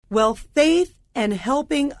Well, faith and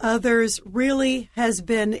helping others really has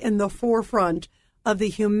been in the forefront of the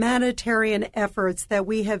humanitarian efforts that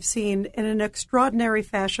we have seen in an extraordinary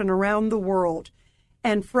fashion around the world.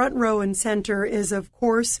 And front row and center is, of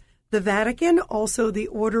course, the Vatican, also the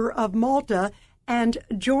Order of Malta. And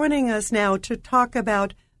joining us now to talk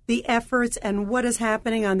about the efforts and what is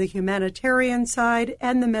happening on the humanitarian side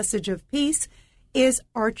and the message of peace is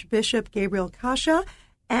Archbishop Gabriel Kasha,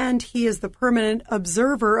 and he is the permanent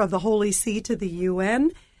observer of the Holy See to the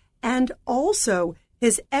UN, and also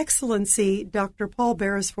His Excellency Dr. Paul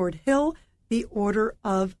Beresford Hill, the Order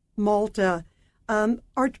of Malta.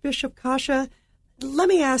 Archbishop Kasha, let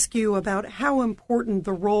me ask you about how important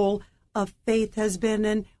the role of faith has been,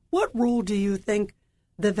 and what role do you think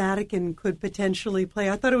the Vatican could potentially play?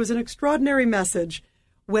 I thought it was an extraordinary message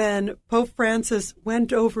when Pope Francis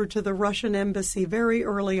went over to the Russian embassy very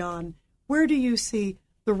early on. Where do you see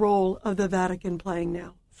the role of the Vatican playing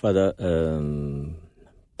now? Father,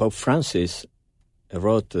 Pope Francis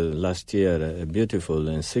wrote last year a beautiful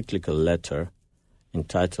encyclical letter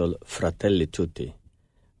entitled Fratelli Tutti,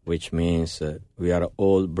 which means we are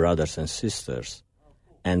all brothers and sisters,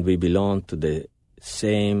 and we belong to the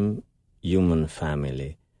same human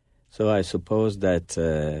family. So I suppose that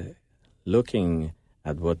looking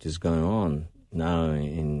at what is going on now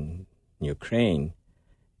in Ukraine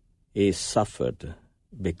is suffered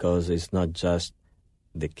because it's not just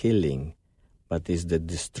the killing, but it's the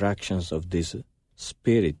distractions of this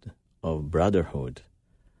spirit of brotherhood,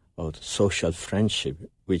 of social friendship,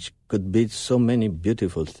 which could be so many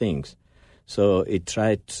beautiful things. So it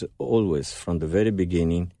tried always from the very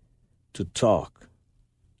beginning to talk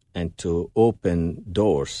and to open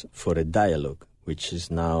doors for a dialogue, which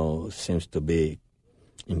is now seems to be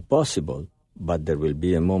impossible, but there will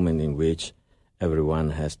be a moment in which everyone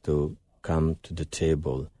has to come to the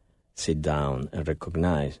table, sit down, and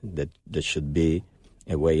recognize that there should be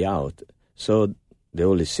a way out. So the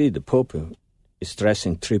Holy See, the Pope, is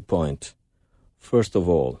stressing 3 points. First of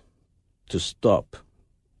all, to stop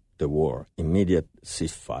the war, immediate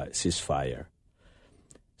ceasefire.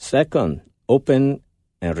 Second, open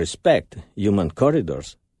and respect human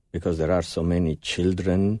corridors, because there are so many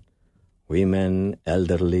children, women,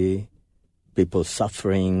 elderly, people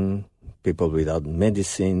suffering, people without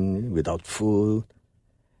medicine, without food.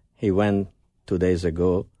 He went 2 days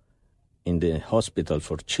ago in the hospital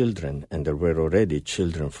for children, and there were already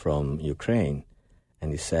children from Ukraine,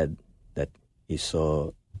 and he said that he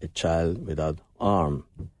saw a child without arm.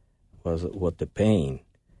 What a pain.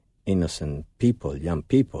 Innocent people, young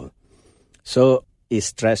people. So he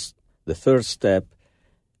stressed the third step,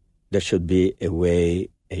 there should be a way,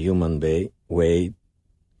 a human way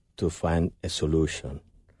to find a solution.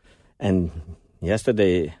 And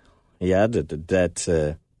yesterday he added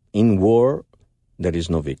that in war there is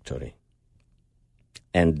no victory,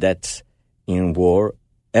 and that in war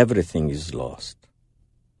everything is lost.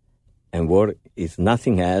 And war is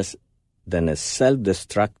nothing else than a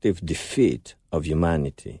self-destructive defeat of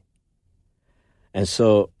humanity. And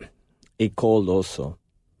so he called also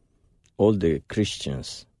all the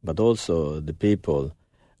Christians, but also the people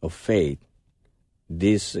of faith,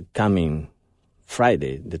 this coming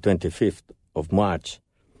Friday, the 25th of March,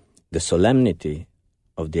 the solemnity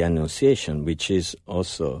of the Annunciation, which is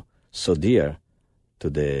also so dear to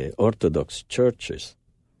the Orthodox churches,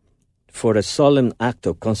 for a solemn act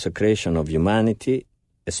of consecration of humanity,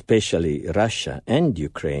 especially Russia and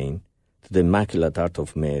Ukraine, to the Immaculate Heart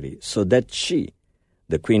of Mary, so that she,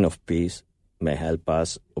 the Queen of Peace, may help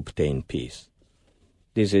us obtain peace.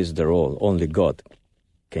 This is the role. Only God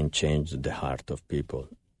can change the heart of people.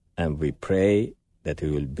 And we pray that He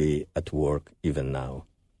will be at work even now.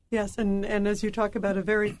 Yes, and as you talk about a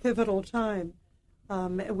very pivotal time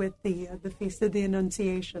with the Feast of the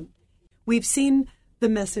Annunciation, we've seen the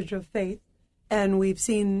message of faith, and we've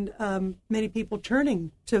seen many people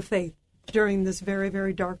turning to faith during this very,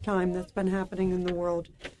 very dark time that's been happening in the world.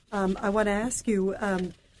 I want to ask you,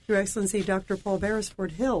 Your Excellency, Dr. Paul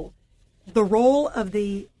Beresford Hill, the role of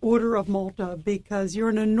the Order of Malta, because you're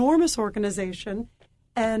an enormous organization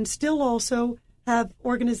and still also have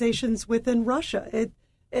organizations within Russia.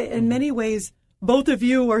 In many ways, both of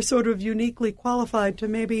you are sort of uniquely qualified to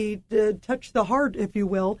maybe touch the heart, if you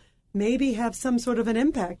will, maybe have some sort of an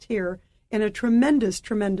impact here in a tremendous,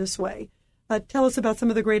 tremendous way. Tell us about some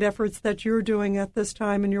of the great efforts that you're doing at this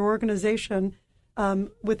time in your organization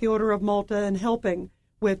with the Order of Malta and helping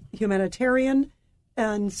with humanitarian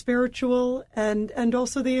and spiritual and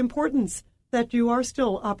also the importance that you are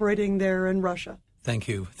still operating there in Russia. Thank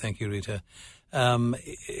you, Rita.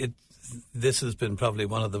 This has been probably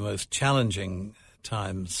one of the most challenging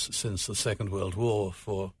times since the Second World War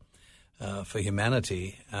for for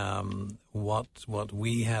humanity, what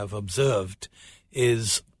we have observed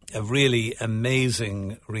is a really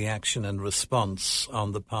amazing reaction and response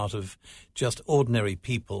on the part of just ordinary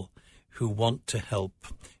people who want to help,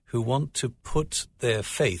 who want to put their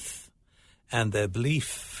faith and their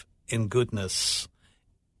belief in goodness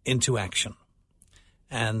into action.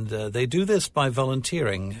 And they do this by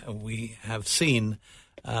volunteering. We have seen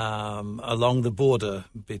along the border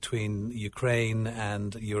between Ukraine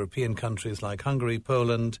and European countries like Hungary,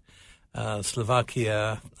 Poland,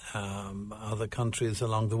 Slovakia, other countries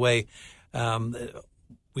along the way,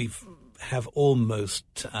 we have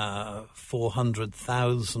almost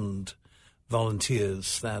 400,000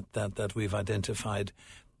 volunteers that we've identified.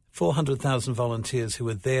 400,000 volunteers who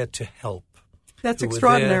are there to help. That's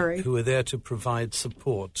extraordinary. Who are there to provide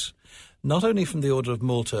support, not only from the Order of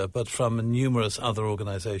Malta, but from numerous other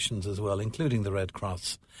organizations as well, including the Red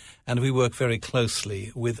Cross. And we work very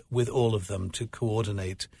closely with all of them to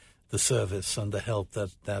coordinate the service and the help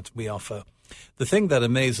that we offer. The thing that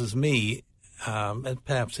amazes me, and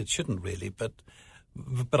perhaps it shouldn't really, but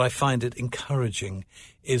I find it encouraging,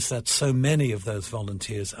 is that so many of those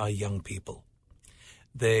volunteers are young people.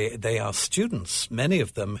 They are students, many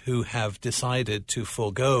of them, who have decided to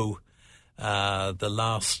forego the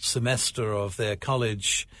last semester of their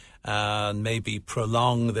college and maybe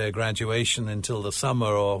prolong their graduation until the summer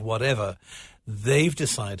or whatever. They've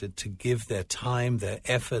decided to give their time, their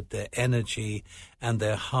effort, their energy, and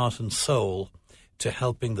their heart and soul to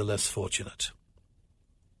helping the less fortunate.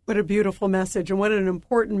 What a beautiful message, and what an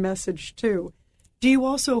important message, too. Do you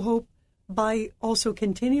also hope, by also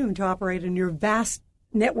continuing to operate in your vast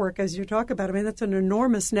network, as you talk about, I mean, that's an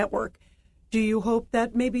enormous network, do you hope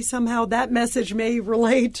that maybe somehow that message may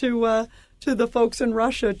relay to the folks in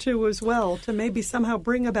Russia, too, as well, to maybe somehow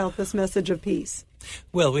bring about this message of peace?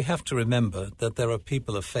 Well, we have to remember that there are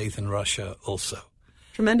people of faith in Russia also.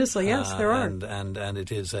 Tremendously, yes, there are. And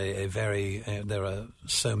it is a very, there are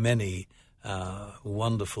so many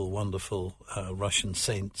wonderful Russian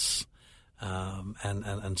saints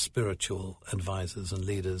and spiritual advisors and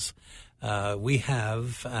leaders. We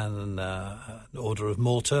have an Order of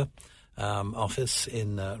Malta office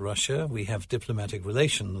in Russia. We have diplomatic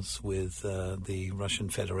relations with the Russian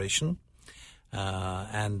Federation.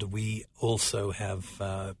 And we also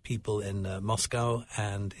have people in Moscow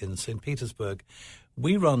and in St. Petersburg.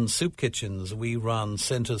 We run soup kitchens. We run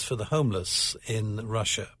centers for the homeless in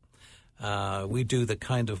Russia. We do the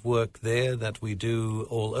kind of work there that we do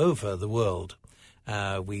all over the world.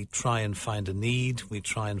 We try and find a need. We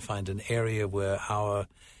try and find an area where our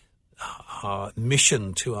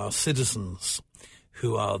mission to our citizens,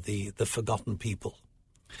 who are the forgotten people,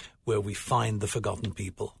 where we find the forgotten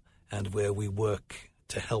people and where we work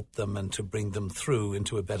to help them and to bring them through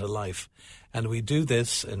into a better life. And we do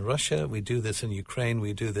this in Russia. We do this in Ukraine.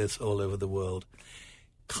 We do this all over the world.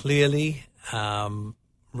 Clearly,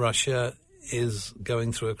 Russia is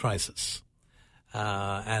going through a crisis.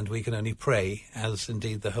 And we can only pray, as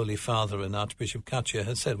indeed the Holy Father and Archbishop Katya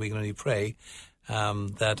has said, we can only pray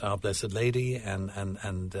that our Blessed Lady and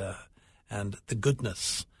the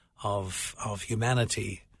goodness of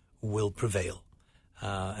humanity will prevail,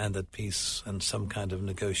 and that peace and some kind of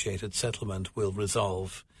negotiated settlement will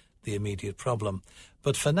resolve the immediate problem.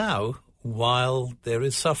 But for now, while there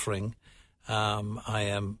is suffering, I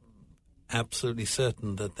am absolutely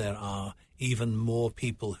certain that there are even more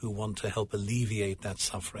people who want to help alleviate that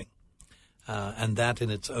suffering. And that in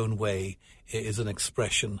its own way is an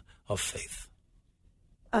expression of faith.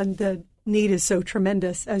 And the need is so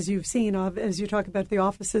tremendous, as you've seen, as you talk about the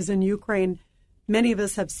offices in Ukraine. Many of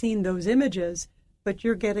us have seen those images, but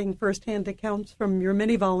you're getting firsthand accounts from your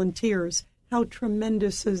many volunteers. How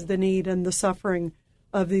tremendous is the need and the suffering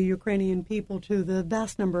of the Ukrainian people to the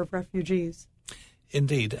vast number of refugees.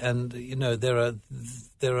 Indeed, and there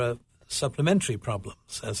are supplementary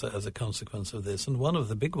problems as a consequence of this, and one of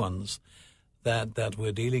the big ones that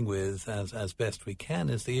we're dealing with as best we can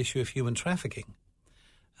is the issue of human trafficking.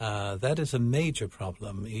 That is a major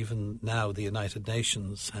problem. Even now, the United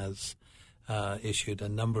Nations has issued a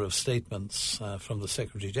number of statements from the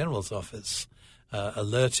Secretary General's office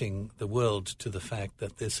alerting the world to the fact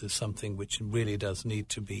that this is something which really does need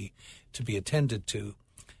to be attended to.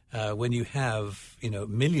 When you have,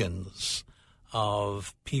 millions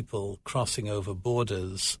of people crossing over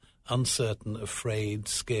borders, uncertain, afraid,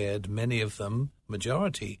 scared, many of them,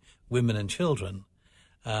 majority, women and children,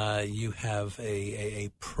 you have a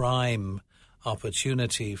prime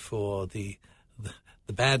opportunity for the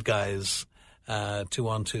bad guys to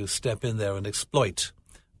want to step in there and exploit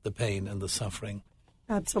the pain and the suffering.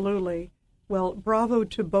 Absolutely. Well, bravo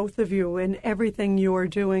to both of you and everything you are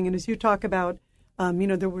doing. And as you talk about,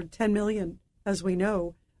 there were 10 million, as we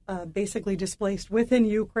know, basically displaced within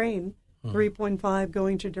Ukraine, 3.5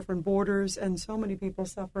 going to different borders, and so many people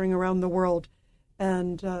suffering around the world.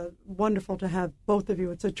 And wonderful to have both of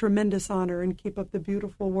you. It's a tremendous honor, and keep up the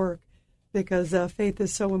beautiful work, because faith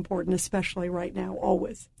is so important, especially right now,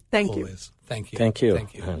 always. Thank you. Thank you. Thank you.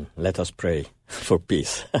 Thank you. And let us pray for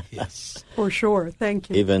peace. Yes. For sure. Thank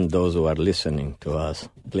you. Even those who are listening to us,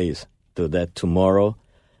 please do that. Tomorrow,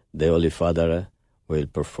 the Holy Father will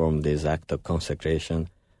perform this act of consecration,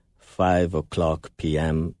 5:00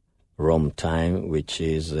 p.m. Rome time, which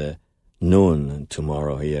is noon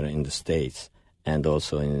tomorrow here in the States, and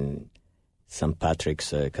also in St.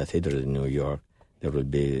 Patrick's Cathedral in New York. There will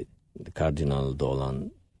be the Cardinal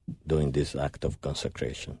Dolan doing this act of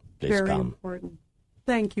consecration. Please Very come. important.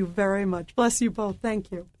 Thank you very much. Bless you both.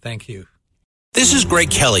 Thank you. Thank you. This is Greg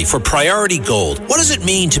Kelly for Priority Gold. What does it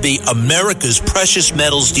mean to be America's precious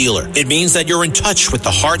metals dealer? It means that you're in touch with the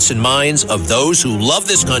hearts and minds of those who love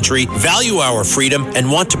this country, value our freedom, and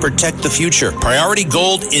want to protect the future. Priority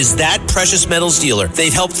Gold is that precious metals dealer.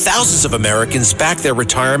 They've helped thousands of Americans back their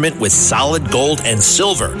retirement with solid gold and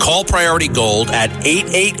silver. Call Priority Gold at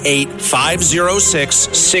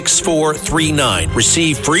 888-506-6439.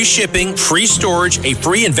 Receive free shipping, free storage, a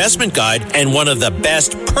free investment guide, and one of the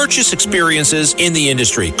best purchase experiences in the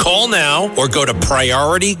industry. Call now or go to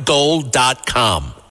PriorityGold.com.